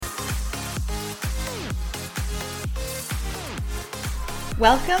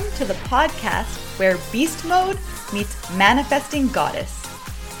Welcome to the podcast where beast mode meets manifesting goddess.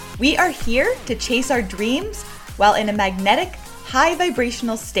 We are here to chase our dreams while in a magnetic, high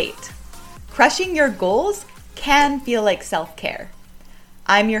vibrational state. Crushing your goals can feel like self-care.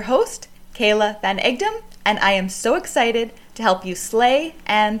 I'm your host, Kayla Van Egdom, and I am so excited to help you slay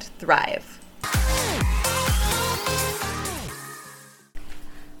and thrive.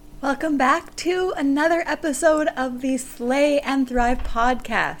 Welcome back to another episode of the Slay and Thrive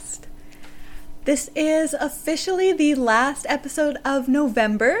podcast. This is officially the last episode of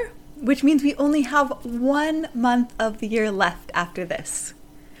November, which means we only have 1 month of the year left after this.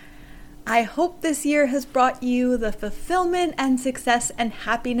 I hope this year has brought you the fulfillment and success and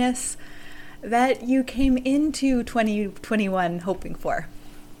happiness that you came into 2021 hoping for.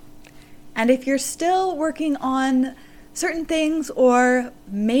 And if you're still working on certain things, or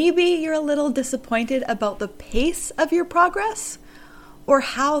maybe you're a little disappointed about the pace of your progress or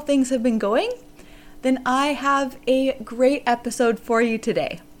how things have been going, then I have a great episode for you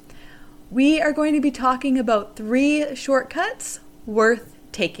today. We are going to be talking about 3 shortcuts worth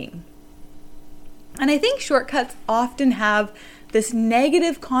taking. And I think shortcuts often have this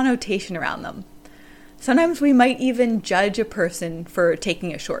negative connotation around them. Sometimes we might even judge a person for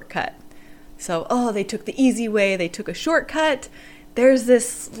taking a shortcut. So, they took the easy way, they took a shortcut. There's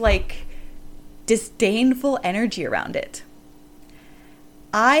this disdainful energy around it.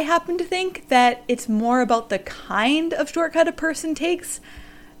 I happen to think that it's more about the kind of shortcut a person takes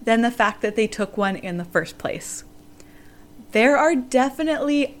than the fact that they took one in the first place. There are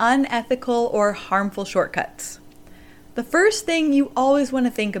definitely unethical or harmful shortcuts. The first thing you always want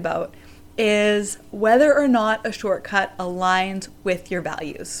to think about is whether or not a shortcut aligns with your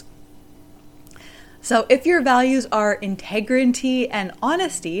values. So if your values are integrity and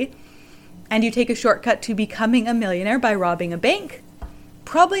honesty, and you take a shortcut to becoming a millionaire by robbing a bank,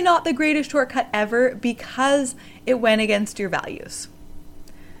 probably not the greatest shortcut ever because it went against your values.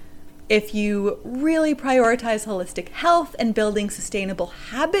 If you really prioritize holistic health and building sustainable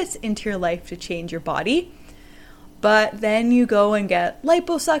habits into your life to change your body, but then you go and get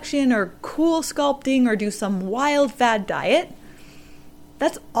liposuction or cool sculpting or do some wild fad diet,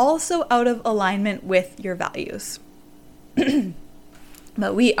 that's also out of alignment with your values.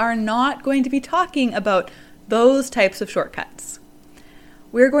 But we are not going to be talking about those types of shortcuts.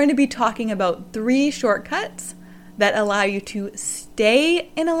 We're going to be talking about 3 shortcuts that allow you to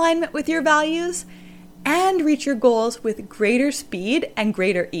stay in alignment with your values and reach your goals with greater speed and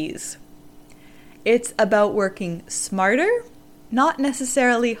greater ease. It's about working smarter, not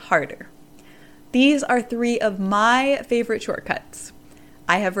necessarily harder. These are 3 of my favorite shortcuts.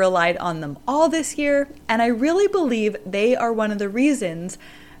 I have relied on them all this year, and I really believe they are one of the reasons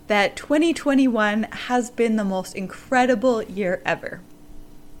that 2021 has been the most incredible year ever.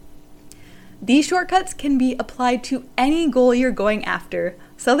 These shortcuts can be applied to any goal you're going after,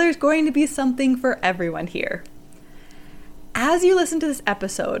 so there's going to be something for everyone here. As you listen to this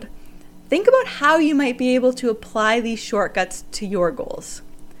episode, think about how you might be able to apply these shortcuts to your goals.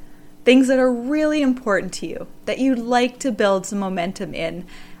 Things that are really important to you, that you'd like to build some momentum in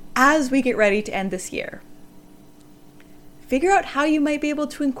as we get ready to end this year. Figure out how you might be able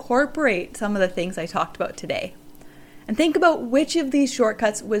to incorporate some of the things I talked about today. And think about which of these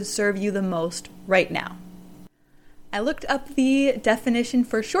shortcuts would serve you the most right now. I looked up the definition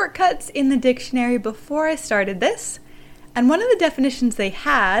for shortcuts in the dictionary before I started this, and one of the definitions they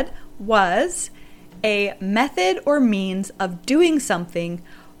had was a method or means of doing something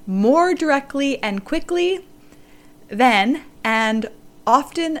more directly and quickly than, and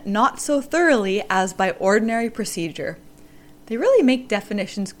often not so thoroughly as by ordinary procedure. They really make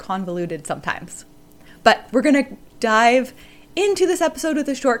definitions convoluted sometimes. But we're going to dive into this episode with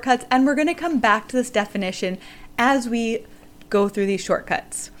the shortcuts, and we're going to come back to this definition as we go through these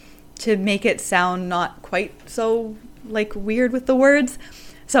shortcuts to make it sound not quite so weird with the words.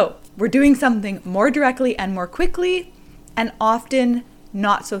 So we're doing something more directly and more quickly, and often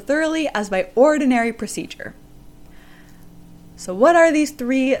not so thoroughly as by ordinary procedure. So what are these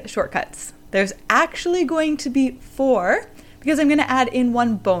 3 shortcuts? There's actually going to be 4 because I'm going to add in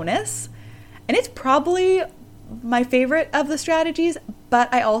one bonus, and it's probably my favorite of the strategies,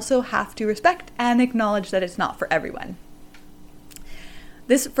 but I also have to respect and acknowledge that it's not for everyone.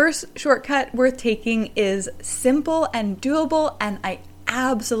 This first shortcut worth taking is simple and doable, and I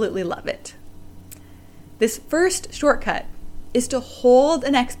absolutely love it. This first shortcut is to hold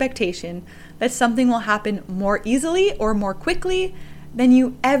an expectation that something will happen more easily or more quickly than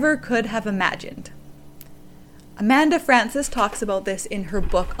you ever could have imagined. Amanda Frances talks about this in her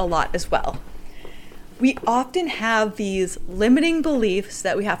book a lot as well. We often have these limiting beliefs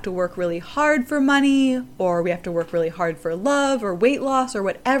that we have to work really hard for money, or we have to work really hard for love or weight loss or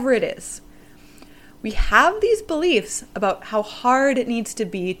whatever it is. We have these beliefs about how hard it needs to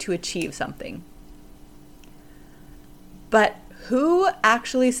be to achieve something. But who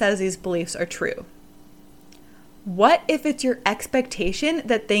actually says these beliefs are true? What if it's your expectation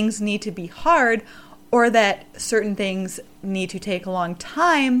that things need to be hard or that certain things need to take a long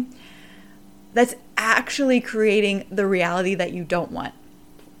time that's actually creating the reality that you don't want?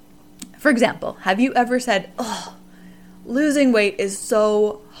 For example, have you ever said, "Oh, losing weight is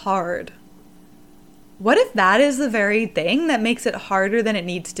so hard"? What if that is the very thing that makes it harder than it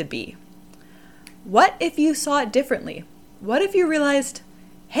needs to be? What if you saw it differently? What if you realized,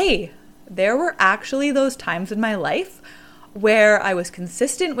 hey, there were actually those times in my life where I was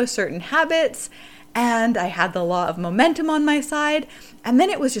consistent with certain habits and I had the law of momentum on my side, and then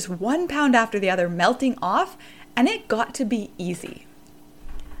it was just 1 pound after the other melting off, and it got to be easy.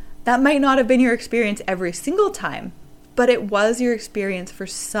 That might not have been your experience every single time, but it was your experience for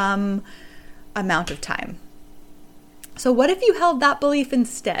some amount of time. So what if you held that belief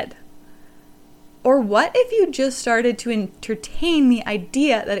instead? Or what if you just started to entertain the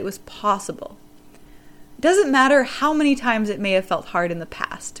idea that it was possible? It doesn't matter how many times it may have felt hard in the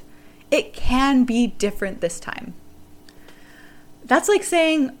past. It can be different this time. That's like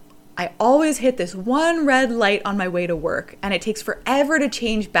saying, I always hit this one red light on my way to work, and it takes forever to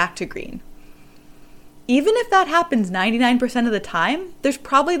change back to green. Even if that happens 99% of the time, there's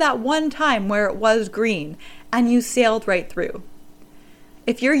probably that one time where it was green and you sailed right through.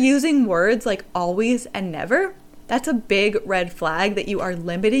 If you're using words like always and never, that's a big red flag that you are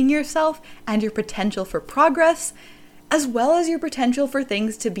limiting yourself and your potential for progress, as well as your potential for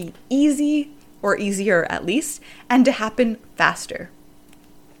things to be easy, or easier at least, and to happen faster.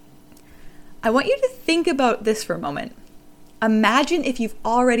 I want you to think about this for a moment. Imagine if you've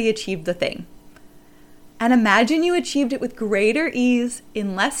already achieved the thing. And imagine you achieved it with greater ease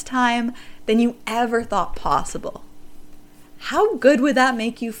in less time than you ever thought possible. How good would that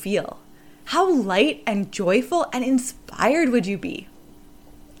make you feel? How light and joyful and inspired would you be?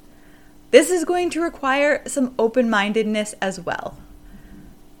 This is going to require some open-mindedness as well.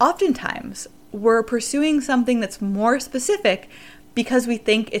 Oftentimes, we're pursuing something that's more specific because we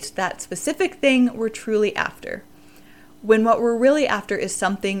think it's that specific thing we're truly after, when what we're really after is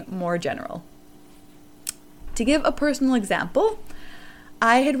something more general. To give a personal example,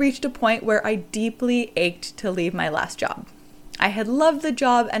 I had reached a point where I deeply ached to leave my last job. I had loved the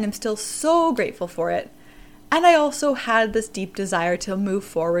job and am still so grateful for it. And I also had this deep desire to move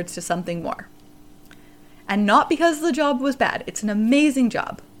forwards to something more. And not because the job was bad, it's an amazing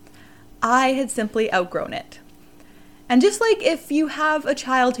job. I had simply outgrown it. And just like if you have a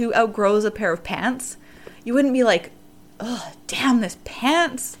child who outgrows a pair of pants, you wouldn't be like, "Oh, damn, this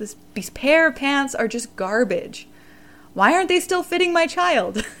pair of pants are just garbage. Why aren't they still fitting my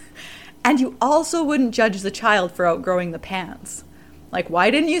child?" And you also wouldn't judge the child for outgrowing the pants. Like, "Why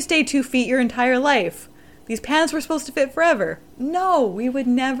didn't you stay 2 feet your entire life? These pants were supposed to fit forever." No, we would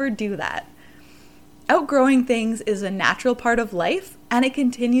never do that. Outgrowing things is a natural part of life, and it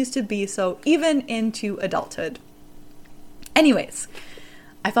continues to be so even into adulthood. Anyways,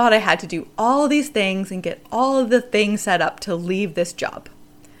 I thought I had to do all these things and get all of the things set up to leave this job.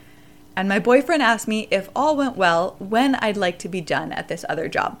 And my boyfriend asked me if all went well when I'd like to be done at this other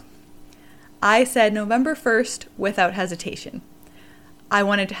job. I said November 1st without hesitation. I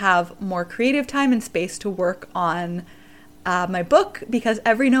wanted to have more creative time and space to work on my book because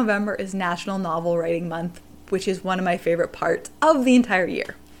every November is National Novel Writing Month, which is one of my favorite parts of the entire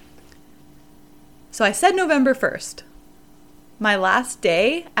year. So I said November 1st. My last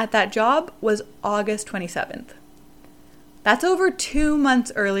day at that job was August 27th. That's over 2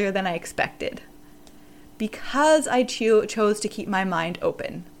 months earlier than I expected because I chose to keep my mind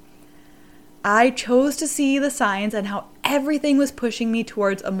open. I chose to see the signs and how everything was pushing me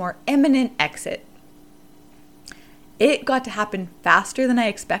towards a more imminent exit. It got to happen faster than I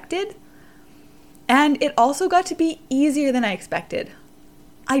expected, and it also got to be easier than I expected.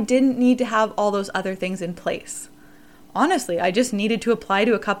 I didn't need to have all those other things in place. Honestly, I just needed to apply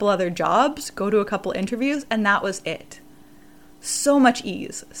to a couple other jobs, go to a couple interviews, and that was it. So much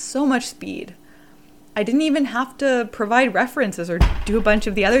ease, so much speed. I didn't even have to provide references or do a bunch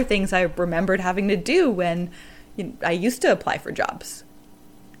of the other things I remembered having to do when I used to apply for jobs.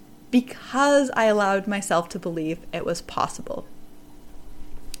 Because I allowed myself to believe it was possible.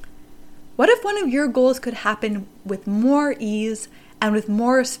 What if one of your goals could happen with more ease and with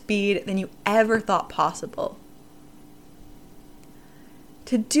more speed than you ever thought possible?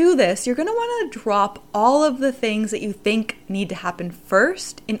 To do this, you're going to want to drop all of the things that you think need to happen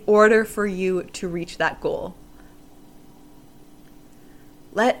first in order for you to reach that goal.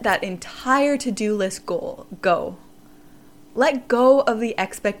 Let that entire to-do list goal go. Let go of the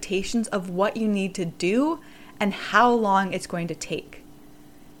expectations of what you need to do and how long it's going to take.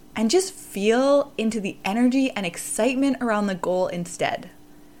 And just feel into the energy and excitement around the goal instead.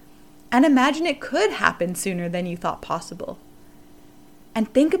 And imagine it could happen sooner than you thought possible.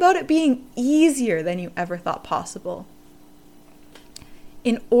 And think about it being easier than you ever thought possible.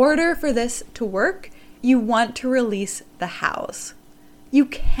 In order for this to work, you want to release the hows. You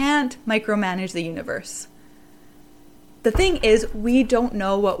can't micromanage the universe. The thing is, we don't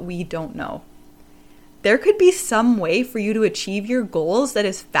know what we don't know. There could be some way for you to achieve your goals that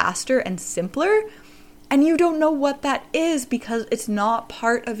is faster and simpler, and you don't know what that is because it's not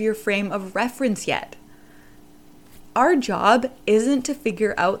part of your frame of reference yet. Our job isn't to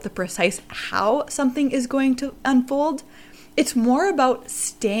figure out the precise how something is going to unfold. It's more about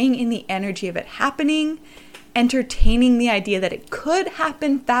staying in the energy of it happening, entertaining the idea that it could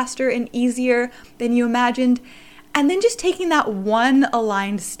happen faster and easier than you imagined, and then just taking that one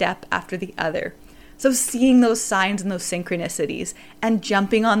aligned step after the other. So seeing those signs and those synchronicities and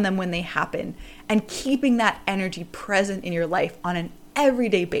jumping on them when they happen and keeping that energy present in your life on an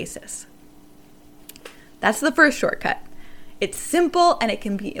everyday basis. That's the first shortcut. It's simple and it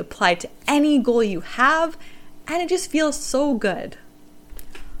can be applied to any goal you have, and it just feels so good.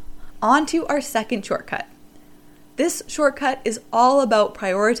 On to our second shortcut. This shortcut is all about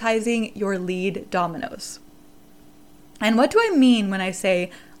prioritizing your lead dominoes. And what do I mean when I say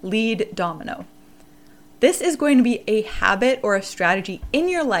lead domino? This is going to be a habit or a strategy in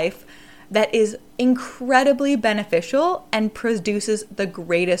your life that is incredibly beneficial and produces the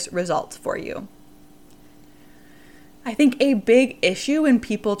greatest results for you. I think a big issue when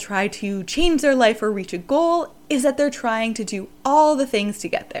people try to change their life or reach a goal is that they're trying to do all the things to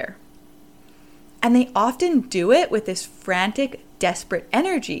get there. And they often do it with this frantic, desperate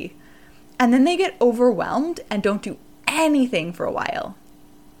energy. And then they get overwhelmed and don't do anything for a while.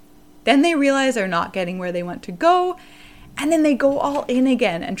 Then they realize they're not getting where they want to go, and then they go all in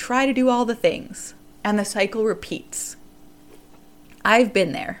again and try to do all the things. And the cycle repeats. I've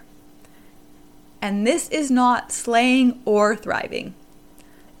been there. And this is not slaying or thriving.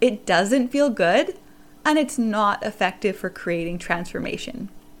 It doesn't feel good, and it's not effective for creating transformation.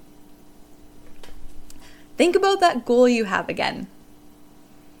 Think about that goal you have again.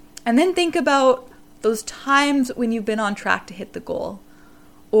 And then think about those times when you've been on track to hit the goal,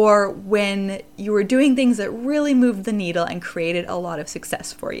 or when you were doing things that really moved the needle and created a lot of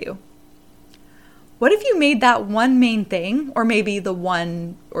success for you. What if you made that one main thing, or maybe the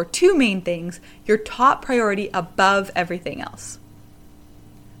one or two main things, your top priority above everything else?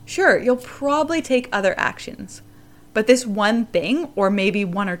 Sure, you'll probably take other actions, but this one thing, or maybe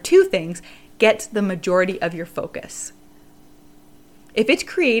one or two things, gets the majority of your focus. If it's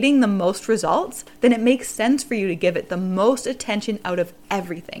creating the most results, then it makes sense for you to give it the most attention out of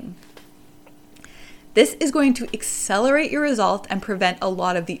everything. This is going to accelerate your results and prevent a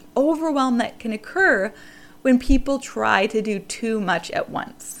lot of the overwhelm that can occur when people try to do too much at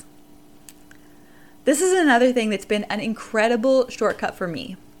once. This is another thing that's been an incredible shortcut for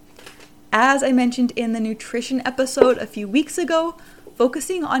me. As I mentioned in the nutrition episode a few weeks ago,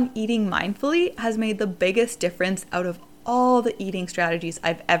 focusing on eating mindfully has made the biggest difference out of all the eating strategies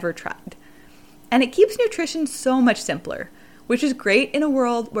I've ever tried. And it keeps nutrition so much simpler, which is great in a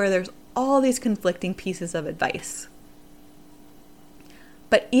world where there's all these conflicting pieces of advice.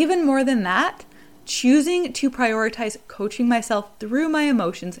 But even more than that, choosing to prioritize coaching myself through my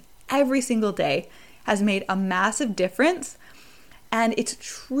emotions every single day has made a massive difference, and it's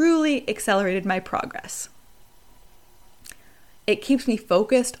truly accelerated my progress. It keeps me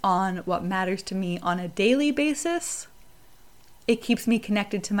focused on what matters to me on a daily basis. It keeps me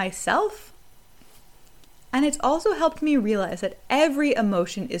connected to myself. And it's also helped me realize that every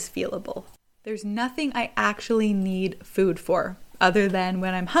emotion is feelable. There's nothing I actually need food for, other than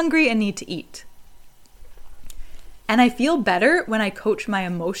when I'm hungry and need to eat. And I feel better when I coach my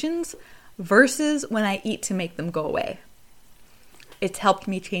emotions versus when I eat to make them go away. It's helped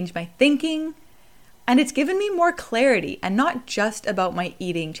me change my thinking, and it's given me more clarity, and not just about my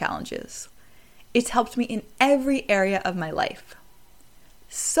eating challenges. It's helped me in every area of my life.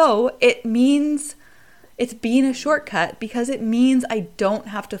 So it means it's been a shortcut because it means I don't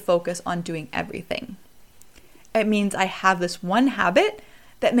have to focus on doing everything. It means I have this one habit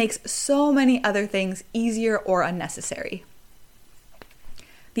that makes so many other things easier or unnecessary.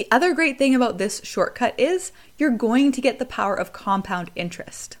 The other great thing about this shortcut is you're going to get the power of compound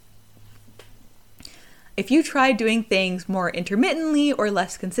interest. If you try doing things more intermittently or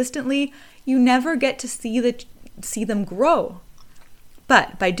less consistently, you never get to see them grow.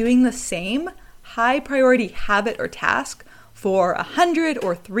 But by doing the same high priority habit or task for 100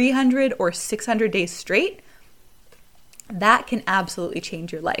 or 300 or 600 days straight, that can absolutely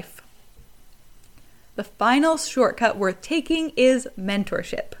change your life. The final shortcut worth taking is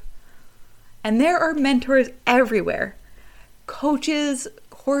mentorship. And there are mentors everywhere. Coaches,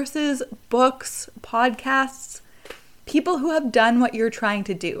 courses, books, podcasts, people who have done what you're trying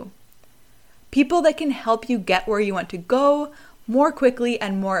to do. People that can help you get where you want to go more quickly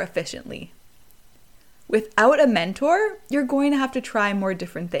and more efficiently. Without a mentor, you're going to have to try more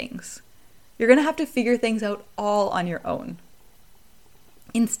different things. You're going to have to figure things out all on your own.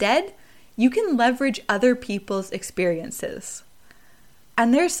 Instead, you can leverage other people's experiences.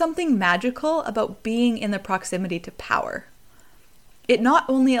 And there's something magical about being in the proximity to power. It not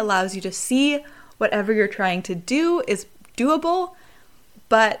only allows you to see whatever you're trying to do is doable,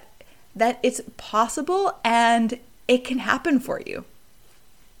 but that it's possible and it can happen for you.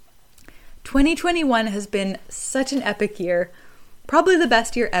 2021 has been such an epic year, probably the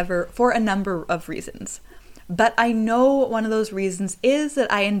best year ever for a number of reasons. But I know one of those reasons is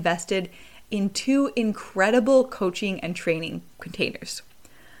that I invested in 2 incredible coaching and training containers.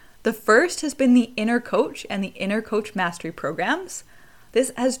 The first has been the Inner Coach and the Inner Coach Mastery programs.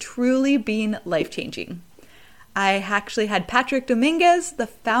 This has truly been life-changing. I actually had Patrick Dominguez, the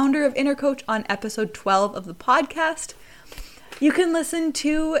founder of Inner Coach, on episode 12 of the podcast. You can listen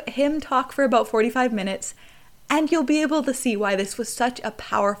to him talk for about 45 minutes, and you'll be able to see why this was such a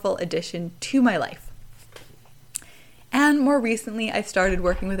powerful addition to my life. And more recently, I started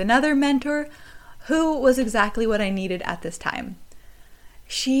working with another mentor who was exactly what I needed at this time.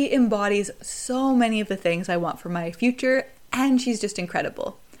 She embodies so many of the things I want for my future, and she's just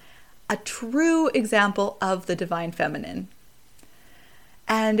incredible. A true example of the divine feminine.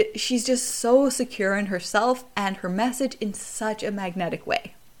 And she's just so secure in herself and her message in such a magnetic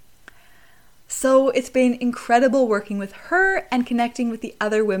way. So it's been incredible working with her and connecting with the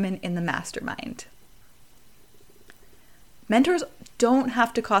other women in the mastermind. Mentors don't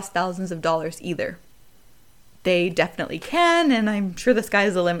have to cost thousands of dollars either. They definitely can, and I'm sure the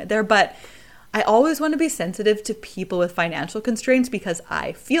sky's the limit there, but I always want to be sensitive to people with financial constraints because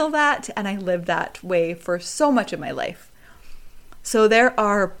I feel that and I live that way for so much of my life. So there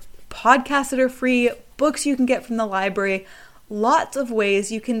are podcasts that are free, books you can get from the library, lots of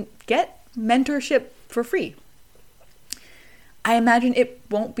ways you can get mentorship for free. I imagine it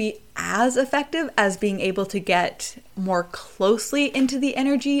won't be as effective as being able to get more closely into the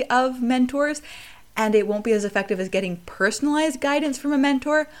energy of mentors, and it won't be as effective as getting personalized guidance from a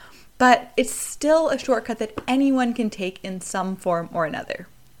mentor, but it's still a shortcut that anyone can take in some form or another.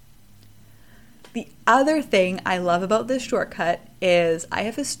 The other thing I love about this shortcut is I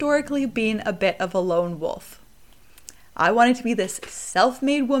have historically been a bit of a lone wolf. I wanted to be this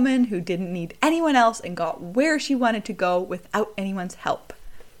self-made woman who didn't need anyone else and got where she wanted to go without anyone's help.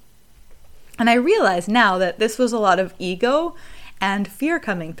 And I realize now that this was a lot of ego and fear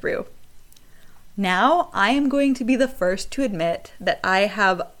coming through. Now I am going to be the first to admit that I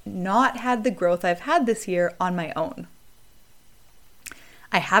have not had the growth I've had this year on my own.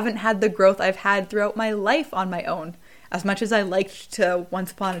 I haven't had the growth I've had throughout my life on my own, as much as I liked to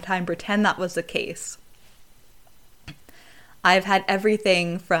once upon a time pretend that was the case. I've had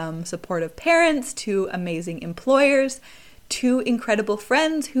everything from supportive parents to amazing employers to incredible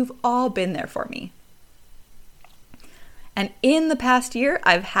friends who've all been there for me. And in the past year,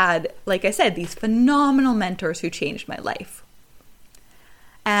 I've had, like I said, these phenomenal mentors who changed my life.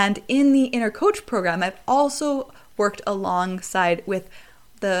 And in the Inner Coach program, I've also worked alongside with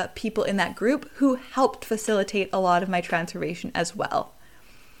the people in that group who helped facilitate a lot of my transformation as well.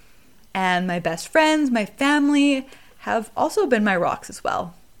 And my best friends, my family, have also been my rocks as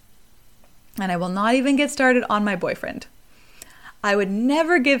well. And I will not even get started on my boyfriend. I would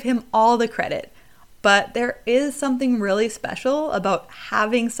never give him all the credit, but there is something really special about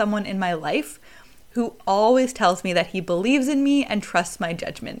having someone in my life who always tells me that he believes in me and trusts my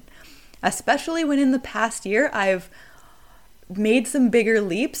judgment, especially when in the past year I've made some bigger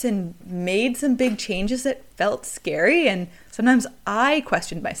leaps and made some big changes that felt scary, and sometimes I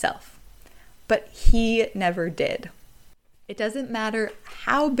questioned myself, but he never did. It doesn't matter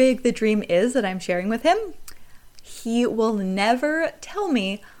how big the dream is that I'm sharing with him, he will never tell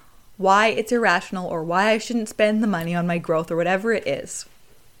me why it's irrational or why I shouldn't spend the money on my growth or whatever it is.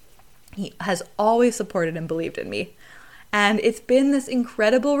 He has always supported and believed in me. And it's been this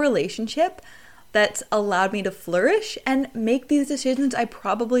incredible relationship that's allowed me to flourish and make these decisions I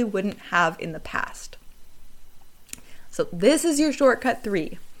probably wouldn't have in the past. So this is your shortcut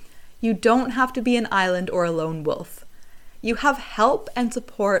 3. You don't have to be an island or a lone wolf. You have help and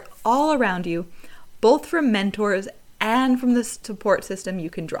support all around you, both from mentors and from the support system you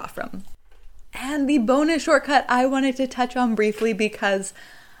can draw from. And the bonus shortcut I wanted to touch on briefly because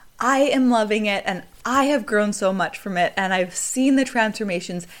I am loving it and I have grown so much from it and I've seen the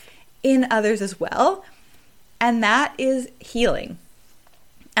transformations in others as well. And that is healing.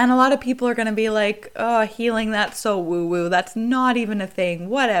 And a lot of people are going to be like, oh, healing, that's so woo-woo. That's not even a thing,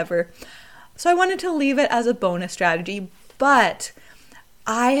 whatever. So I wanted to leave it as a bonus strategy, but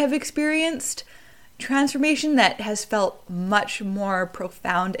I have experienced transformation that has felt much more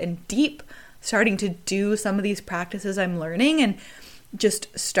profound and deep, starting to do some of these practices I'm learning and just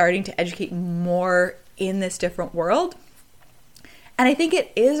starting to educate more in this different world. And I think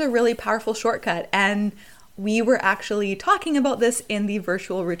it is a really powerful shortcut. And we were actually talking about this in the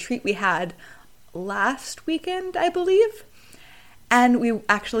virtual retreat we had last weekend, I believe. And we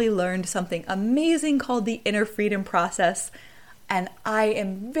actually learned something amazing called the Inner Freedom Process. And I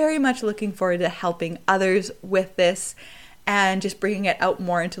am very much looking forward to helping others with this and just bringing it out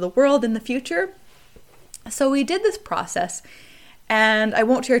more into the world in the future. So we did this process, and I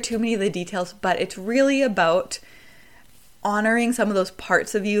won't share too many of the details, but it's really about honoring some of those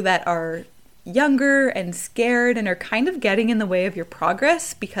parts of you that are younger and scared and are kind of getting in the way of your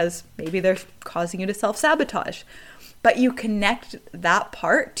progress because maybe they're causing you to self-sabotage. But you connect that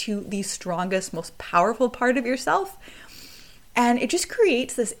part to the strongest, most powerful part of yourself. And it just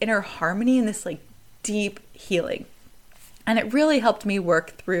creates this inner harmony and this like deep healing. And it really helped me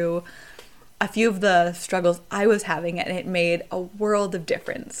work through a few of the struggles I was having, and it made a world of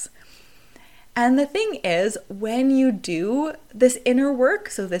difference. And the thing is, when you do this inner work,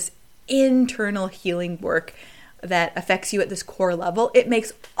 so this internal healing work that affects you at this core level, it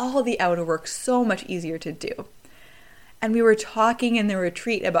makes all the outer work so much easier to do. And we were talking in the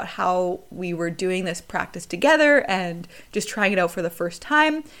retreat about how we were doing this practice together and just trying it out for the first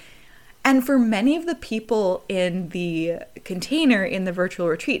time. And for many of the people in the container in the virtual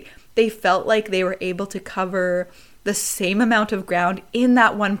retreat, they felt like they were able to cover the same amount of ground in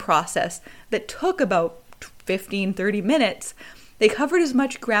that one process that took about 15-30 minutes. They covered as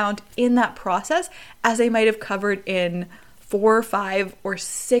much ground in that process as they might have covered in 4, 5, or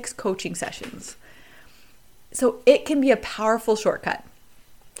 6 coaching sessions. So it can be a powerful shortcut.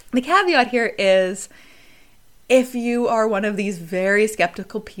 The caveat here is if you are one of these very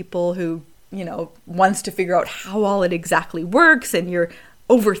skeptical people who, wants to figure out how all it exactly works and you're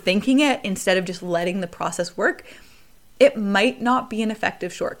overthinking it instead of just letting the process work, it might not be an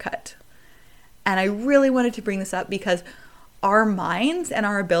effective shortcut. And I really wanted to bring this up because our minds and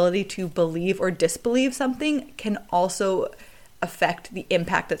our ability to believe or disbelieve something can also affect the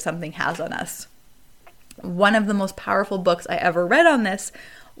impact that something has on us. One of the most powerful books I ever read on this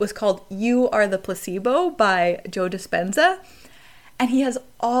was called You Are the Placebo by Joe Dispenza. And he has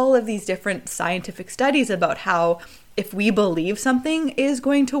all of these different scientific studies about how if we believe something is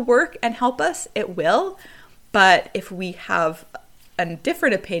going to work and help us, it will. But if we have a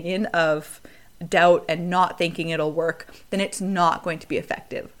different opinion of doubt and not thinking it'll work, then it's not going to be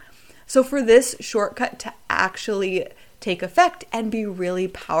effective. So for this shortcut to actually take effect and be really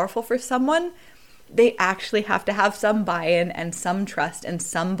powerful for someone, they actually have to have some buy-in and some trust and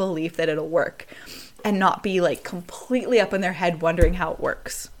some belief that it'll work and not be like completely up in their head wondering how it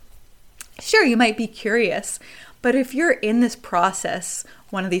works. Sure, you might be curious, but if you're in this process,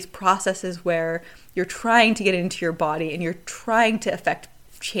 one of these processes where you're trying to get into your body and you're trying to affect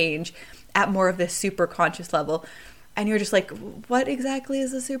change at more of this super conscious level, and you're just like, what exactly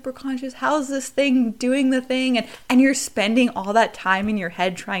is the super conscious? How's this thing doing the thing? And you're spending all that time in your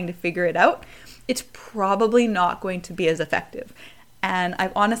head trying to figure it out, it's probably not going to be as effective. And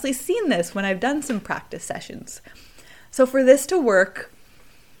I've honestly seen this when I've done some practice sessions. So for this to work,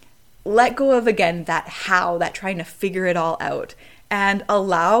 let go of, again, that trying to figure it all out, and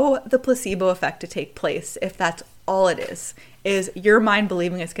allow the placebo effect to take place if that's all it is your mind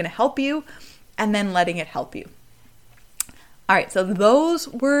believing it's going to help you and then letting it help you. All right, so those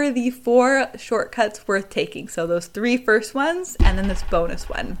were the 4 shortcuts worth taking. So those 3 first ones and then this bonus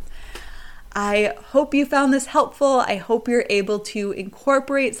one. I hope you found this helpful. I hope you're able to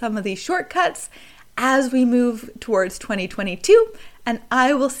incorporate some of these shortcuts as we move towards 2022, and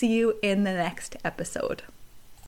I will see you in the next episode.